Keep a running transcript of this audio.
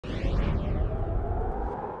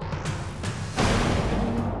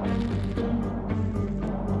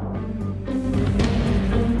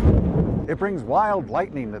It brings wild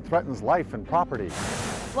lightning that threatens life and property.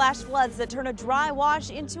 Flash floods that turn a dry wash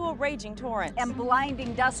into a raging torrent. And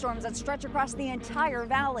blinding dust storms that stretch across the entire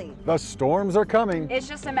valley. The storms are coming. It's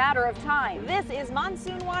just a matter of time. This is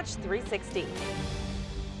Monsoon Watch 360.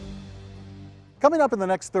 Coming up in the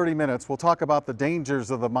next 30 minutes, we'll talk about the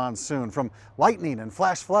dangers of the monsoon, from lightning and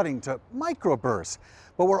flash flooding to microbursts.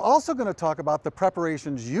 But we're also going to talk about the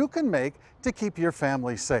preparations you can make to keep your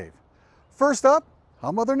family safe. First up,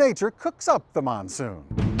 how Mother Nature cooks up the monsoon.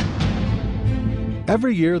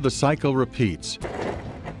 Every year, the cycle repeats.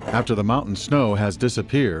 After the mountain snow has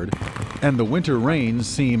disappeared and the winter rains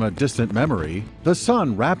seem a distant memory, the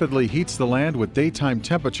sun rapidly heats the land with daytime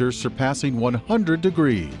temperatures surpassing 100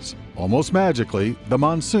 degrees. Almost magically, the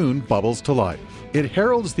monsoon bubbles to life. It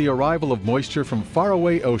heralds the arrival of moisture from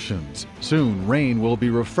faraway oceans. Soon, rain will be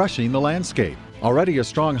refreshing the landscape. Already a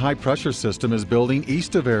strong high-pressure system is building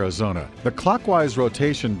east of Arizona. The clockwise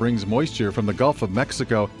rotation brings moisture from the Gulf of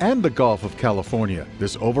Mexico and the Gulf of California.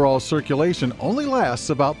 This overall circulation only lasts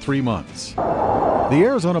about 3 months. The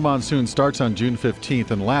Arizona monsoon starts on June 15th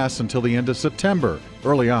and lasts until the end of September.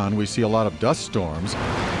 Early on, we see a lot of dust storms.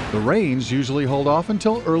 The rains usually hold off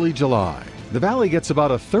until early July. The valley gets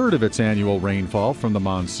about a third of its annual rainfall from the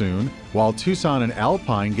monsoon, while Tucson and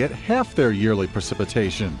Alpine get half their yearly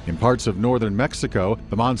precipitation. In parts of northern Mexico,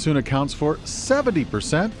 the monsoon accounts for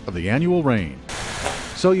 70% of the annual rain.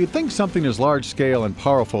 So you'd think something as large-scale and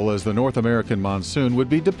powerful as the North American monsoon would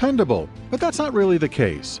be dependable, but that's not really the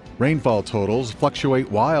case. Rainfall totals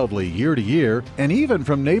fluctuate wildly year to year and even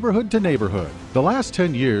from neighborhood to neighborhood. The last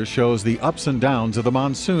 10 years shows the ups and downs of the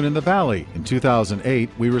monsoon in the valley. In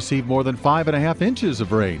 2008, we received more than 5.5 inches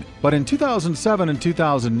of rain, but in 2007 and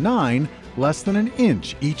 2009, less than an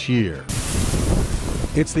inch each year.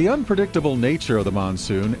 It's the unpredictable nature of the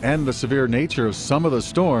monsoon and the severe nature of some of the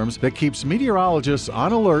storms that keeps meteorologists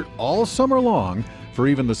on alert all summer long for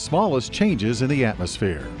even the smallest changes in the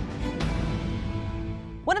atmosphere.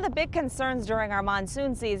 One of the big concerns during our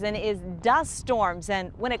monsoon season is dust storms,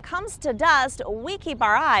 and when it comes to dust, we keep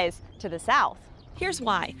our eyes to the south. Here's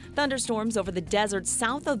why. Thunderstorms over the desert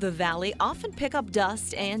south of the valley often pick up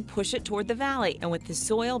dust and push it toward the valley. And with the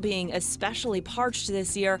soil being especially parched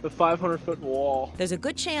this year, the 500-foot wall, there's a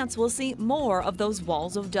good chance we'll see more of those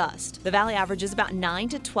walls of dust. The valley averages about 9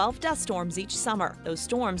 to 12 dust storms each summer. Those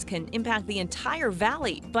storms can impact the entire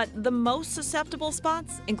valley, but the most susceptible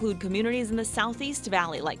spots include communities in the southeast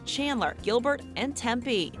valley like Chandler, Gilbert, and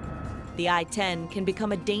Tempe. The I-10 can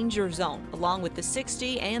become a danger zone, along with the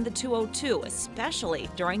 60 and the 202, especially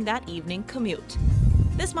during that evening commute.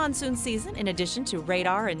 This monsoon season, in addition to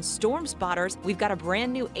radar and storm spotters, we've got a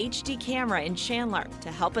brand new HD camera in Chandler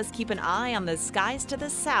to help us keep an eye on the skies to the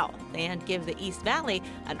south and give the East Valley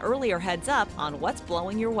an earlier heads up on what's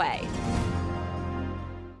blowing your way.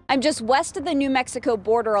 I'm just west of the New Mexico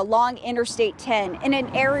border along Interstate 10 in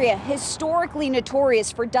an area historically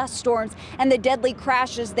notorious for dust storms and the deadly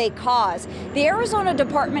crashes they cause. The Arizona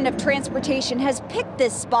Department of Transportation has picked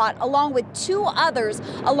this spot along with 2 others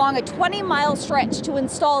along a 20-mile stretch to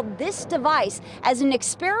install this device as an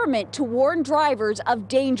experiment to warn drivers of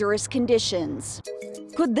dangerous conditions.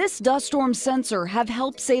 Could this dust storm sensor have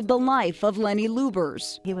helped save the life of Lenny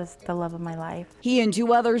Lubers? He was the love of my life. He and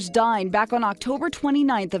 2 others died back on October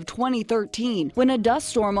 29th of 2013 when a dust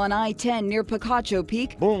storm on I-10 near Picacho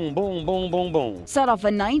Peak boom, boom, boom, boom, boom, set off a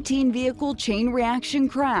 19-vehicle chain reaction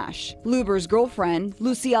crash. Lubers' girlfriend,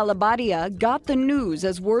 Lucia Labadia, got the news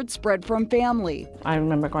as word spread from family. I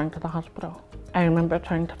remember going to the hospital. I remember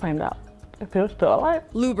trying to find out if he was still alive.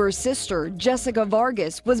 Lubers' sister, Jessica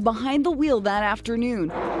Vargas, was behind the wheel that afternoon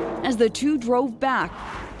as the 2 drove back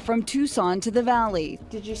from Tucson to the valley.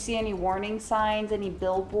 Did you see any warning signs, any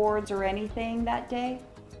billboards or anything that day?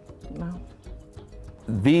 No.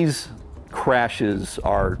 These crashes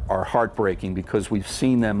are heartbreaking because we've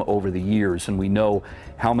seen them over the years and we know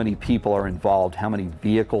how many people are involved, how many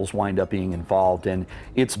vehicles wind up being involved, and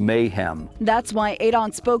it's mayhem. That's why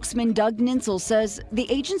ADOT spokesman Doug Nintzel says the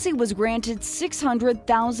agency was granted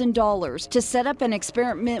 $600,000 to set up an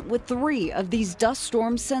experiment with 3 of these dust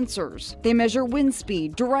storm sensors. They measure wind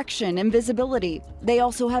speed, direction, and visibility. They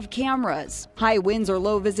also have cameras. High winds or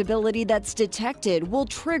low visibility that's detected will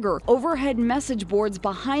trigger overhead message boards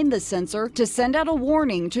behind the sensor to send out a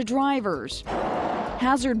warning to drivers.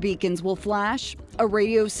 Hazard beacons will flash, a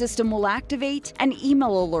radio system will activate, and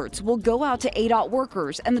email alerts will go out to ADOT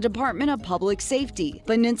workers and the Department of Public Safety.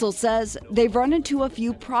 But Nintzel says they've run into a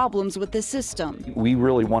few problems with the system. We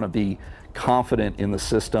really want to be confident in the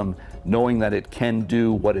system, knowing that it can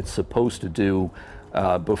do what it's supposed to do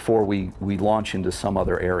before we launch into some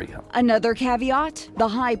other area. Another caveat, the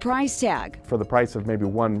high price tag. For the price of maybe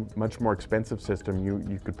one much more expensive system,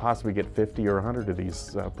 you could possibly get 50 or 100 of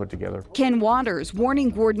these put together. Ken Waters,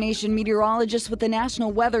 warning coordination meteorologist with the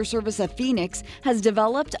National Weather Service of Phoenix, has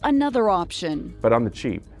developed another option. But on the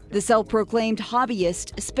cheap. The self-proclaimed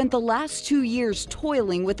hobbyist spent the last 2 years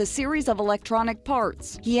toiling with a series of electronic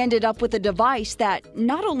parts. He ended up with a device that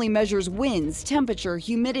not only measures winds, temperature,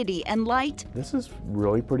 humidity, and light, This is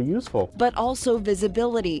really pretty useful. but also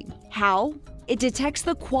visibility. How? It detects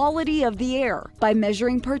the quality of the air by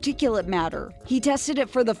measuring particulate matter. He tested it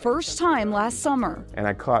for the first time last summer. And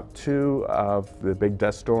I caught 2 of the big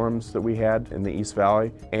dust storms that we had in the East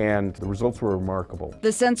Valley, and the results were remarkable.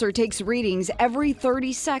 The sensor takes readings every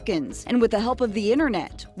 30 seconds, and with the help of the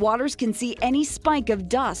internet, Waters can see any spike of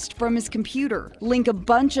dust from his computer. Link a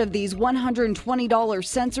bunch of these $120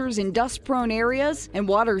 sensors in dust-prone areas, and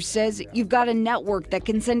Waters says you've got a network that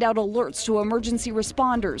can send out alerts to emergency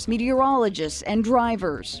responders, meteorologists, and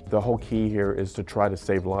drivers. The whole key here is to try to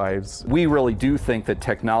save lives. We really do think that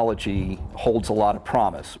technology holds a lot of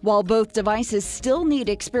promise. While both devices still need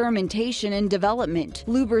experimentation and development,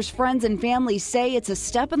 Luber's friends and family say it's a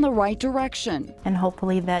step in the right direction. And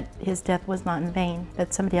hopefully that his death was not in vain,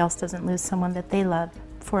 that somebody else doesn't lose someone that they love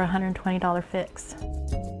for a $120 fix.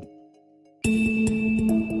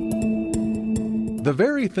 The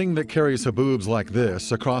very thing that carries haboobs like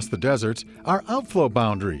this across the deserts are outflow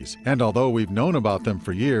boundaries, and although we've known about them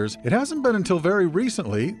for years, it hasn't been until very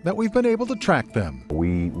recently that we've been able to track them.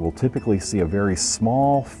 We will typically see a very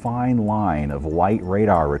small, fine line of light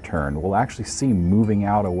radar return. We'll actually see moving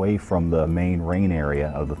out away from the main rain area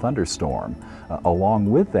of the thunderstorm. Along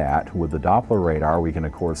with that, with the Doppler radar, we can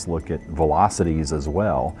of course look at velocities as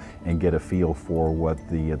well and get a feel for what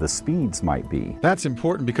the speeds might be. That's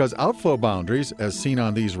important because outflow boundaries, as seen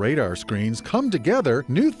on these radar screens, come together,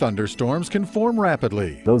 new thunderstorms can form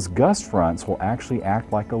rapidly. Those gust fronts will actually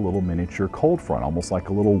act like a little miniature cold front, almost like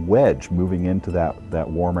a little wedge moving into that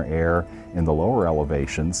warmer air in the lower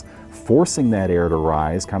elevations, forcing that air to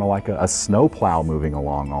rise, kind of like a snowplow moving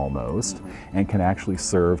along almost, and can actually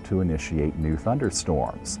serve to initiate new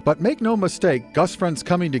thunderstorms. But make no mistake, gust fronts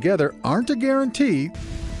coming together aren't a guarantee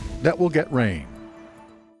that we'll get rain.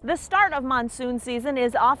 The start of monsoon season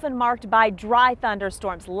is often marked by dry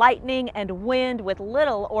thunderstorms, lightning, and wind with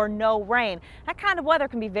little or no rain. That kind of weather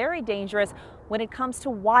can be very dangerous when it comes to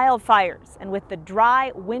wildfires. And with the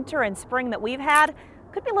dry winter and spring that we've had,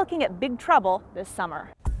 could be looking at big trouble this summer.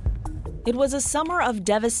 It was a summer of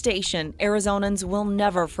devastation Arizonans will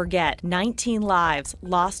never forget. 19 lives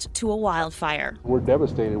lost to a wildfire. We're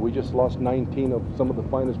devastated. We just lost 19 of some of the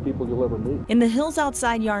finest people you'll ever meet. In the hills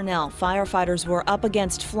outside Yarnell, firefighters were up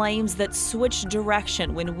against flames that switched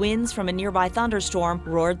direction when winds from a nearby thunderstorm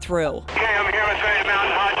roared through. Okay, I'm here with Red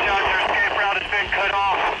Mountain Hot Shots. Our escape route has been cut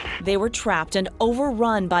off. They were trapped and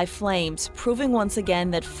overrun by flames, proving once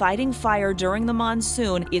again that fighting fire during the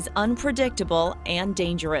monsoon is unpredictable and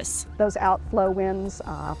dangerous. Those outflow winds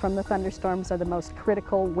from the thunderstorms are the most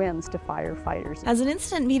critical winds to firefighters. As an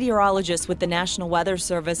incident meteorologist with the National Weather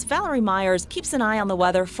Service, Valerie Myers keeps an eye on the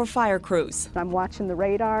weather for fire crews. I'm watching the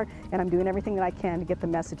radar and I'm doing everything that I can to get the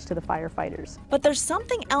message to the firefighters. But there's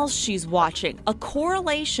something else she's watching, a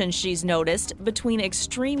correlation she's noticed between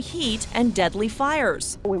extreme heat and deadly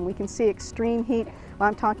fires. When we can see extreme heat, well,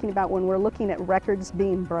 I'm talking about when we're looking at records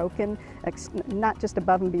being broken, not just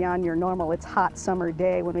above and beyond your normal, it's hot summer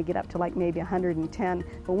day when we get up to like maybe 110.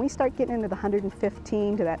 When we start getting into the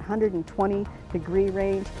 115 to that 120 degree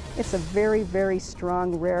range, it's a very, very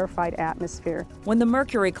strong rarefied atmosphere. When the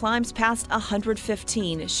mercury climbs past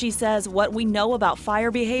 115, she says what we know about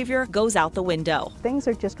fire behavior goes out the window. Things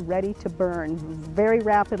are just ready to burn very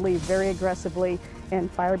rapidly, very aggressively, and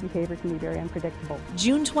fire behavior can be very unpredictable.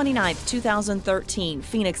 June 29, 2013,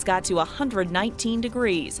 Phoenix got to 119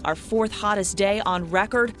 degrees. Our fourth hottest day on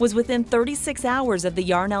record was within 36 hours of the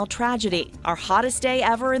Yarnell tragedy. Our hottest day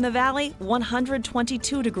ever in the valley,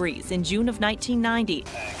 122 degrees in June of 1990.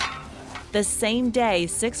 The same day,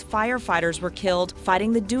 6 firefighters were killed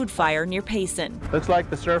fighting the Dude Fire near Payson. Looks like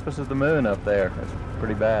the surface of the moon up there. It's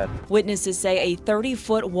pretty bad. Witnesses say a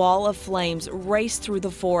 30-foot wall of flames raced through the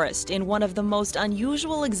forest in one of the most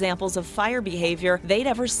unusual examples of fire behavior they'd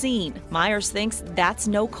ever seen. Myers thinks that's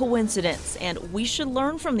no coincidence, and we should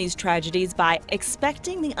learn from these tragedies by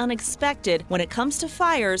expecting the unexpected when it comes to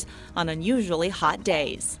fires on unusually hot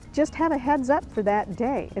days. Just have a heads up for that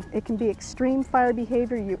day. It can be extreme fire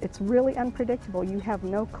behavior. It's really unpredictable. You have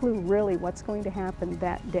no clue really what's going to happen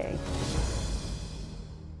that day.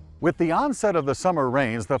 With the onset of the summer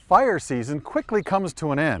rains, the fire season quickly comes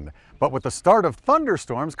to an end. But with the start of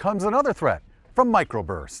thunderstorms comes another threat: from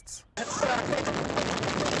microbursts.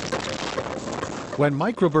 When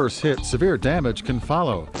microbursts hit, severe damage can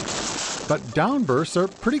follow. But downbursts are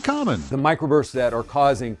pretty common. The microbursts that are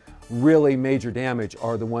causing really major damage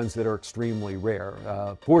are the ones that are extremely rare,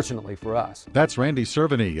 fortunately for us. That's Randy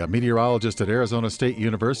Cerveny, a meteorologist at Arizona State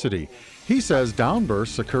University. He says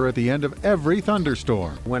downbursts occur at the end of every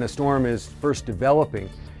thunderstorm. When a storm is first developing,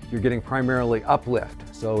 you're getting primarily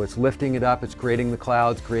uplift. So it's lifting it up, it's creating the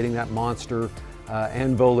clouds, creating that monster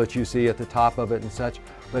anvil that you see at the top of it and such.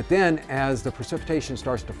 But then as the precipitation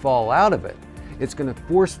starts to fall out of it, it's going to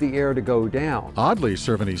force the air to go down. Oddly,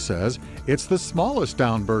 Cerveny says, it's the smallest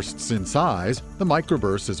downbursts in size, the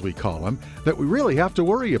microbursts as we call them, that we really have to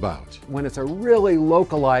worry about. When it's a really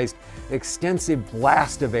localized, extensive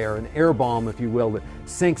blast of air, an air bomb, if you will, that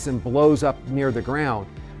sinks and blows up near the ground,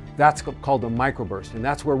 that's called a microburst. And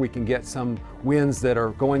that's where we can get some winds that are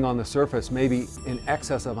going on the surface, maybe in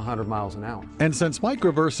excess of 100 miles an hour. And since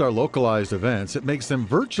microbursts are localized events, it makes them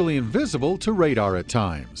virtually invisible to radar at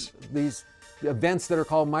times. These events that are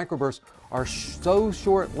called microbursts are so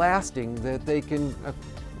short-lasting that they can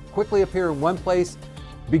quickly appear in one place,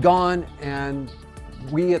 be gone, and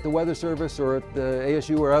we at the Weather Service or at the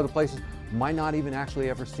ASU or other places might not even actually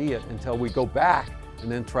ever see it until we go back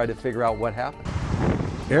and then try to figure out what happened.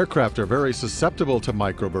 Aircraft are very susceptible to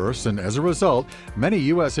microbursts, and as a result, many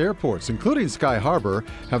U.S. airports, including Sky Harbor,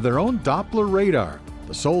 have their own Doppler radar,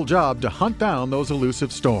 the sole job to hunt down those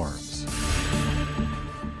elusive storms.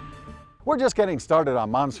 We're just getting started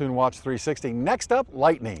on Monsoon Watch 360. Next up,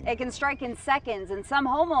 lightning. It can strike in seconds, and some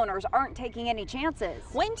homeowners aren't taking any chances.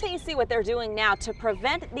 Wait till you see what they're doing now to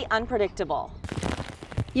prevent the unpredictable.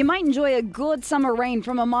 You might enjoy a good summer rain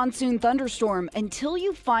from a monsoon thunderstorm until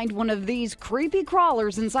you find one of these creepy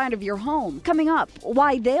crawlers inside of your home. Coming up,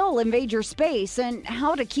 why they'll invade your space and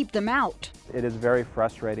how to keep them out. It is very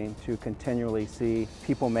frustrating to continually see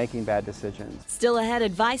people making bad decisions. Still ahead,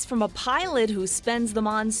 advice from a pilot who spends the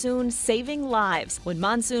monsoon saving lives when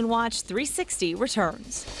Monsoon Watch 360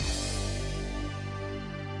 returns.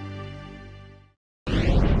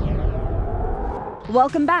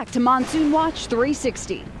 Welcome back to Monsoon Watch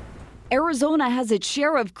 360. Arizona has its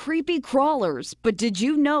share of creepy crawlers, but did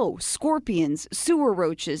you know scorpions, sewer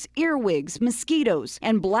roaches, earwigs, mosquitoes,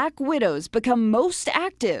 and black widows become most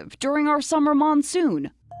active during our summer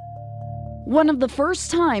monsoon? One of the first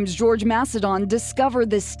times George Macedon discovered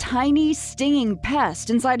this tiny, stinging pest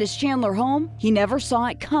inside his Chandler home, he never saw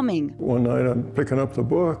it coming. One night I'm picking up the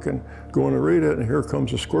book and going to read it, and here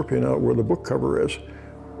comes a scorpion out where the book cover is.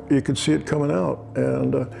 You could see it coming out,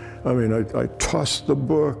 and I tossed the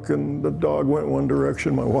book, and the dog went one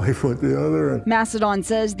direction, my wife went the other. And Macedon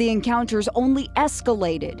says the encounters only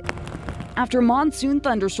escalated after monsoon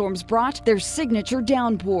thunderstorms brought their signature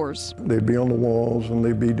downpours. They'd be on the walls, and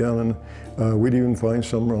they'd be down in, we'd even find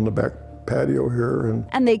some on the back patio here.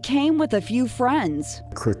 And they came with a few friends.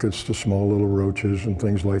 Crickets to small little roaches and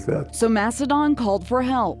things like that. So Macedon called for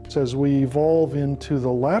help. As we evolve into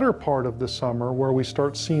the latter part of the summer, where we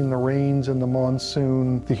start seeing the rains and the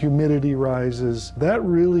monsoon, the humidity rises, that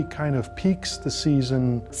really kind of peaks the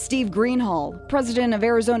season. Steve Greenhall, president of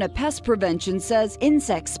Arizona Pest Prevention, says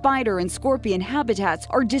insect, spider, and scorpion habitats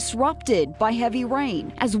are disrupted by heavy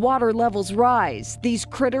rain. As water levels rise, these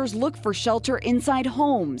critters look for shelter inside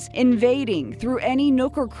homes, invading through any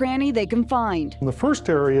nook or cranny they can find. The first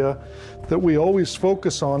area that we always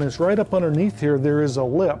focus on is right up underneath here, there is a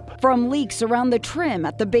lip. From leaks around the trim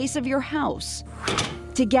at the base of your house,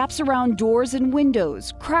 to gaps around doors and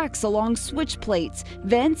windows, cracks along switch plates,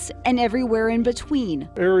 vents, and everywhere in between.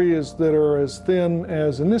 Areas that are as thin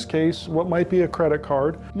as, in this case, what might be a credit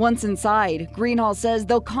card. Once inside, Greenhall says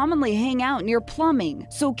they'll commonly hang out near plumbing,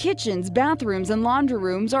 so kitchens, bathrooms, and laundry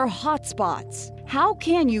rooms are hot spots. How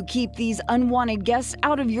can you keep these unwanted guests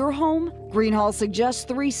out of your home? Greenhall suggests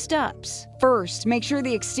 3 steps. First, make sure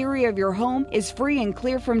the exterior of your home is free and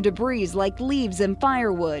clear from debris like leaves and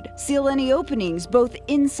firewood. Seal any openings both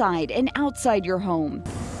inside and outside your home.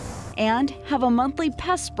 And have a monthly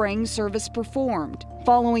pest spraying service performed.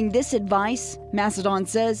 Following this advice, Macedon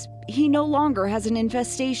says he no longer has an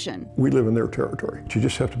infestation. We live in their territory. You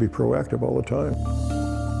just have to be proactive all the time.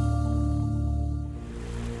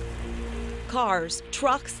 Cars,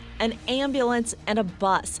 trucks, an ambulance, and a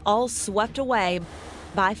bus all swept away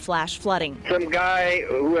by flash flooding. Some guy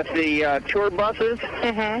with the tour buses,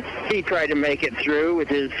 he tried to make it through with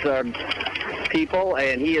his people,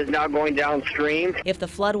 and he is now going downstream. If the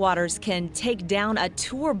floodwaters can take down a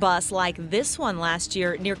tour bus like this one last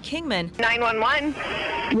year near Kingman. 911.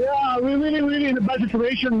 Yeah, we really in a bad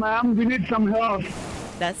situation, ma'am. We need some help.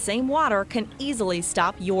 That same water can easily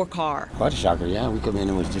stop your car. Quite a shocker, yeah. We come in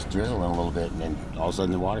and it was just drizzling a little bit, and then all of a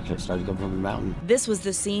sudden the water started to come from the mountain. This was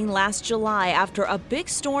the scene last July after a big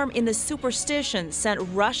storm in the Superstition sent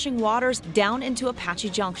rushing waters down into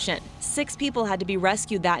Apache Junction. 6 people had to be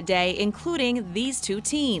rescued that day, including these 2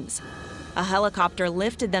 teens. A helicopter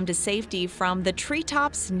lifted them to safety from the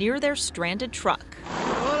treetops near their stranded truck.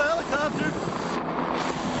 Helicopter!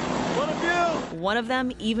 What a view! One of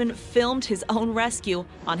them even filmed his own rescue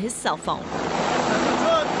on his cell phone.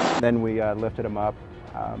 Then we lifted him up,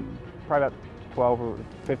 probably about 12 or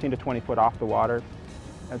 15 to 20 foot off the water.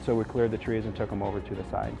 And so we cleared the trees and took him over to the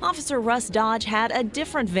side. Officer Russ Dodge had a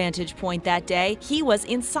different vantage point that day. He was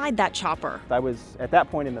inside that chopper. I was at that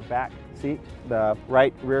point in the back seat, the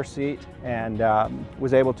right rear seat, and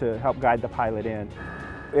was able to help guide the pilot in.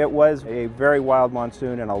 It was a very wild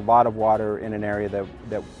monsoon and a lot of water in an area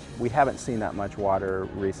that we haven't seen that much water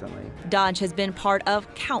recently. Dodge has been part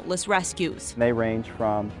of countless rescues. They range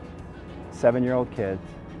from 7-year-old kids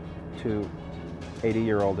to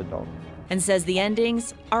 80-year-old adults. And says the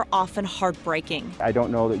endings are often heartbreaking. I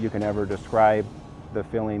don't know that you can ever describe the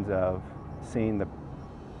feelings of seeing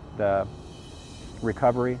the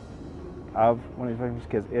recovery of one of these victims,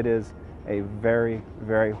 because it is a very,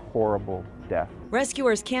 very horrible death.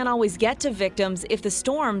 Rescuers can't always get to victims if the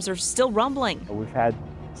storms are still rumbling. We've had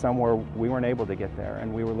some where we weren't able to get there,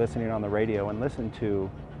 and we were listening on the radio and listened to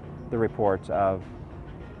the reports of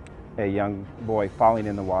a young boy falling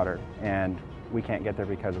in the water, and we can't get there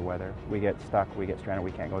because of weather. We get stuck, we get stranded,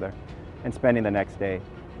 we can't go there. And spending the next day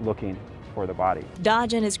looking for the body.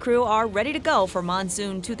 Dodge and his crew are ready to go for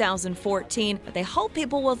Monsoon 2014, but they hope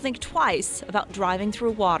people will think twice about driving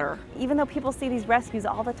through water. Even though people see these rescues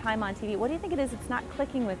all the time on TV, what do you think it is that's not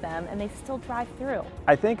clicking with them and they still drive through?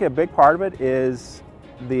 I think a big part of it is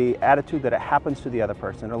the attitude that it happens to the other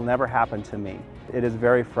person. It'll never happen to me. It is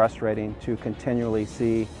very frustrating to continually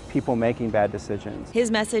see people making bad decisions.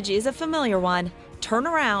 His message is a familiar one: turn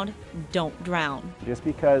around, don't drown. Just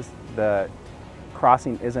because the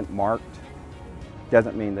crossing isn't marked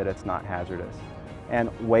doesn't mean that it's not hazardous.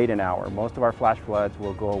 And wait an hour. Most of our flash floods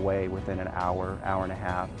will go away within an hour, hour and a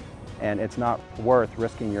half, and it's not worth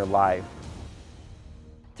risking your life.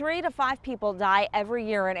 3 to 5 people die every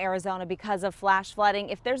year in Arizona because of flash flooding.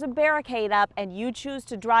 If there's a barricade up and you choose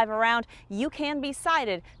to drive around, you can be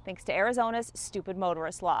cited thanks to Arizona's stupid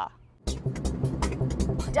motorist law.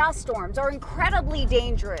 Dust storms are incredibly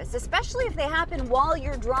dangerous, especially if they happen while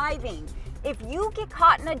you're driving. If you get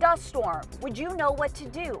caught in a dust storm, would you know what to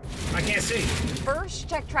do? I can't see. First,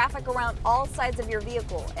 check traffic around all sides of your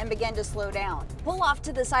vehicle and begin to slow down. Pull off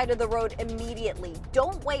to the side of the road immediately.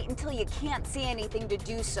 Don't wait until you can't see anything to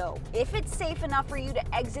do so. If it's safe enough for you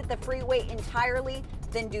to exit the freeway entirely,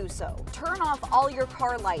 then do so. Turn off all your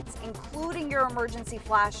car lights, including your emergency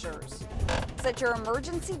flashers. Set your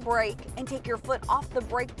emergency brake and take your foot off the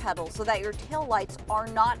brake pedal so that your tail lights are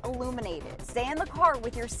not illuminated. Stay in the car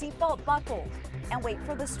with your seatbelt buckled and wait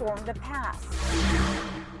for the storm to pass.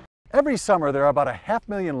 Every summer, there are about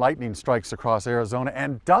 500,000 lightning strikes across Arizona,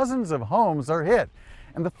 and dozens of homes are hit.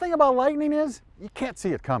 And the thing about lightning is, you can't see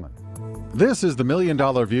it coming. This is the $1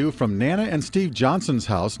 million view from Nana and Steve Johnson's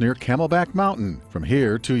house near Camelback Mountain. From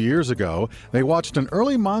here, 2 years ago, they watched an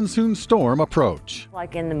early monsoon storm approach.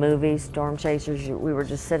 Like in the movies, Storm Chasers, we were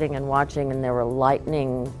just sitting and watching, and there were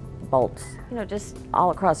lightning bolts, just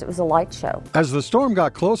all across. It was a light show. As the storm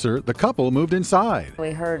got closer, the couple moved inside.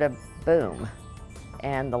 We heard a boom,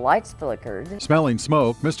 and the lights flickered. Smelling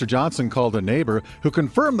smoke, Mr. Johnson called a neighbor who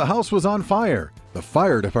confirmed the house was on fire. The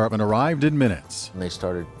fire department arrived in minutes. And they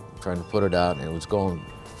started trying to put it out, and it was going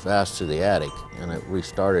fast to the attic, and it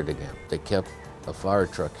restarted again. They kept a fire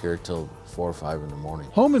truck here till 4 or 5 in the morning.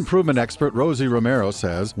 Home improvement expert Rosie Romero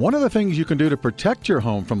says one of the things you can do to protect your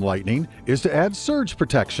home from lightning is to add surge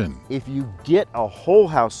protection. If you get a whole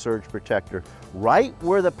house surge protector right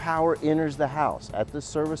where the power enters the house at the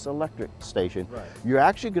service electric station, you're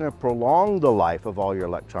actually going to prolong the life of all your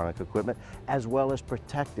electronic equipment as well as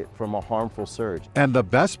protect it from a harmful surge. And the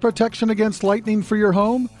best protection against lightning for your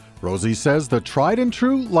home? Rosie says the tried and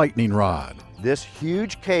true lightning rod. This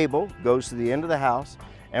huge cable goes to the end of the house,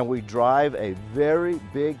 and we drive a very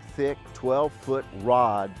big, thick 12-foot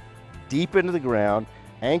rod deep into the ground,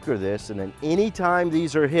 anchor this, and then anytime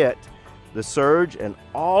these are hit, the surge and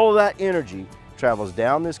all of that energy travels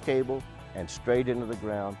down this cable and straight into the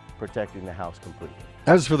ground, protecting the house completely.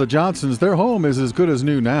 As for the Johnsons, their home is as good as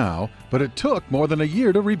new now, but it took more than a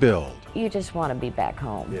year to rebuild. You just want to be back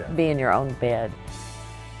home, be in your own bed.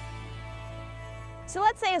 So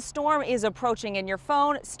let's say a storm is approaching and your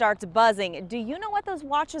phone starts buzzing. Do you know what those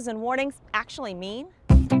watches and warnings actually mean?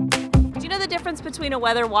 Do you Do you know the difference between a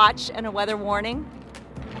weather watch and a weather warning?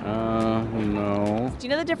 No. Do you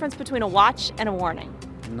know the difference between a watch and a warning?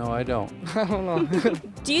 No, I don't. I don't know.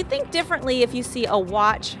 Do you think differently if you see a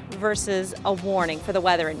watch versus a warning for the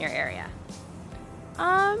weather in your area?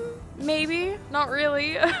 Maybe. Not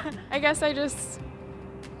really. I guess I just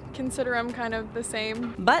consider them kind of the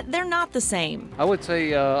same. But they're not the same. I would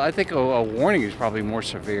say, I think a warning is probably more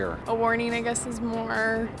severe. A warning, I guess, is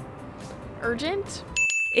more urgent.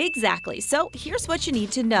 Exactly. So here's what you need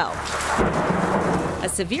to know. A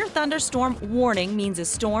severe thunderstorm warning means a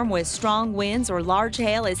storm with strong winds or large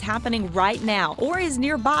hail is happening right now or is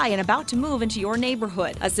nearby and about to move into your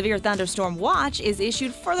neighborhood. A severe thunderstorm watch is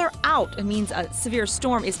issued further out. It means a severe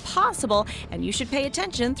storm is possible and you should pay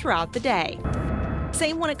attention throughout the day.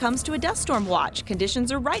 Same when it comes to a dust storm watch. Conditions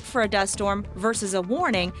are right for a dust storm versus a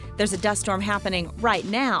warning. There's a dust storm happening right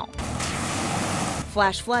now.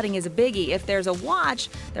 Flash flooding is a biggie. If there's a watch,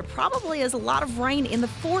 there probably is a lot of rain in the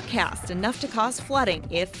forecast, enough to cause flooding.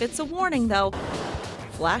 If it's a warning, though,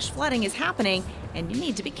 flash flooding is happening and you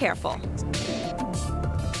need to be careful.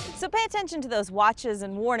 So pay attention to those watches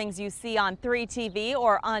and warnings you see on 3 TV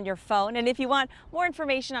or on your phone. And if you want more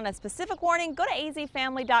information on a specific warning, go to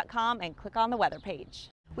azfamily.com and click on the weather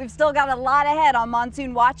page. We've still got a lot ahead on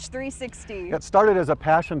Monsoon Watch 360. It started as a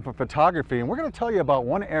passion for photography, and we're going to tell you about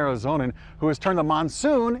one Arizonan who has turned the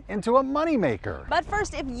monsoon into a moneymaker. But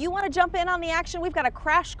first, if you want to jump in on the action, we've got a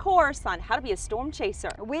crash course on how to be a storm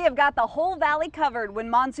chaser. We have got the whole valley covered when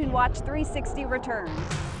Monsoon Watch 360 returns.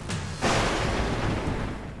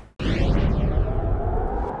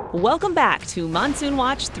 Welcome back to Monsoon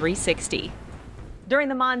Watch 360. During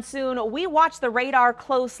the monsoon, we watch the radar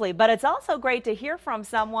closely, but it's also great to hear from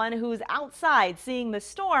someone who's outside seeing the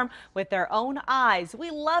storm with their own eyes. We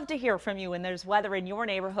love to hear from you when there's weather in your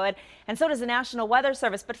neighborhood, and so does the National Weather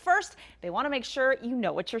Service. But first, they want to make sure you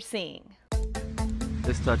know what you're seeing.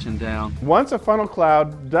 It's touching down. Once a funnel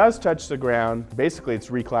cloud does touch the ground, basically it's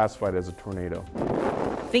reclassified as a tornado.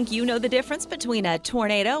 Think you know the difference between a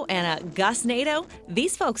tornado and a gustnado?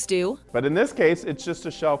 These folks do. But in this case, it's just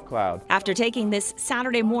a shelf cloud. After taking this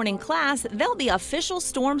Saturday morning class, they'll be official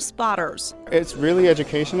storm spotters. It's really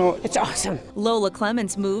educational. It's awesome. Lola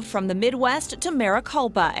Clemens moved from the Midwest to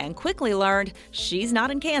Maricopa and quickly learned she's not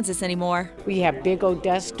in Kansas anymore. We have big old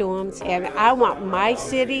dust storms, and I want my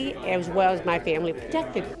city as well as my family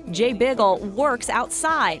protected. Jay Biggle works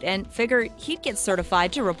outside and figured he'd get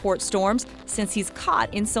certified to report storms since he's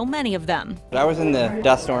caught in so many of them. I was in the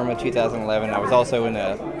dust storm of 2011. I was also in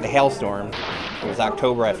the hailstorm. It was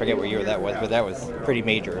October, I forget what year that was, but that was pretty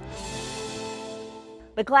major.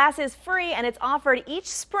 The class is free and it's offered each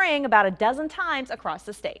spring about a dozen times across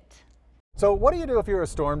the state. So what do you do if you're a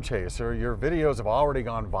storm chaser? Your videos have already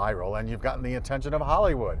gone viral and you've gotten the attention of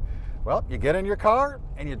Hollywood. Well, you get in your car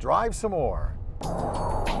and you drive some more.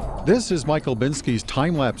 This is Michael Binsky's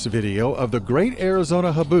time-lapse video of the Great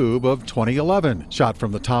Arizona Haboob of 2011. Shot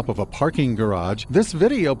from the top of a parking garage, this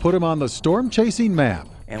video put him on the storm-chasing map.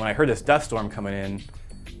 And when I heard this dust storm coming in,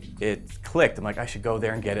 it clicked. I'm like, I should go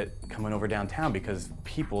there and get it coming over downtown, because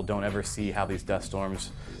people don't ever see how these dust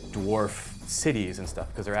storms dwarf cities and stuff,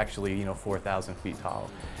 because they're actually, 4,000 feet tall.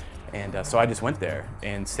 And so I just went there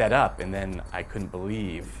and set up, and then I couldn't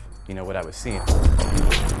believe, what I was seeing.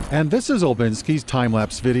 And this is Olbinski's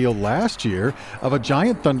time-lapse video last year of a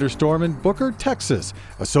giant thunderstorm in Booker, Texas,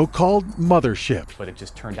 a so-called mothership. But it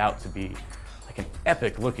just turned out to be like an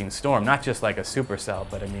epic-looking storm, not just like a supercell,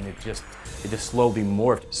 but I mean, it just slowly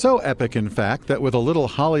morphed. So epic, in fact, that with a little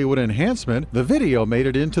Hollywood enhancement, the video made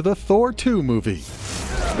it into the Thor 2 movie.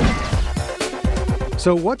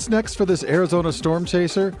 So what's next for this Arizona storm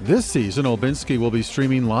chaser? This season, Olbinski will be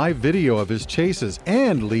streaming live video of his chases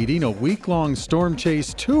and leading a week-long storm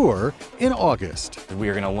chase tour in August. We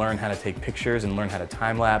are going to learn how to take pictures and learn how to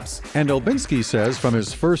time-lapse. And Olbinski says from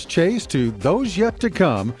his first chase to those yet to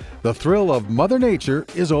come, the thrill of Mother Nature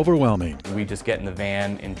is overwhelming. We just get in the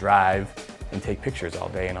van and drive and take pictures all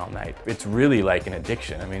day and all night. It's really like an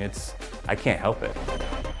addiction. I mean, I can't help it.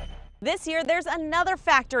 This year, there's another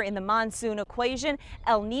factor in the monsoon equation,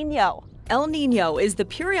 El Nino. El Nino is the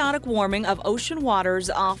periodic warming of ocean waters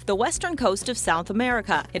off the western coast of South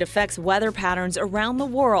America. It affects weather patterns around the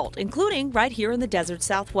world, including right here in the desert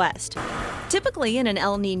Southwest. Typically, in an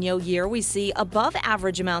El Nino year, we see above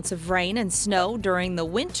average amounts of rain and snow during the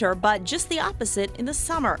winter, but just the opposite in the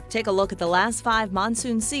summer. Take a look at the last 5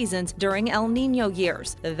 monsoon seasons during El Nino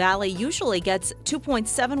years. The valley usually gets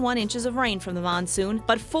 2.71 inches of rain from the monsoon,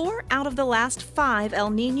 but 4 out of the last 5 El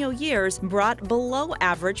Nino years brought below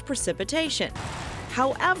average precipitation.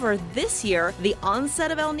 However, this year, the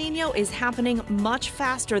onset of El Nino is happening much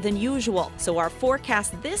faster than usual. So our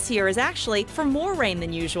forecast this year is actually for more rain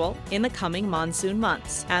than usual in the coming monsoon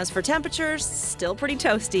months. As for temperatures, still pretty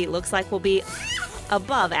toasty. Looks like we'll be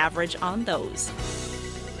above average on those.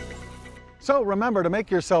 So remember to make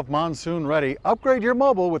yourself monsoon ready. Upgrade your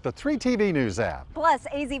mobile with the 3TV News app. Plus,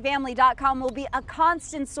 azfamily.com will be a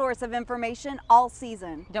constant source of information all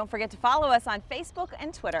season. Don't forget to follow us on Facebook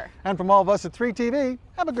and Twitter. And from all of us at 3TV,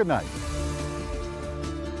 have a good night.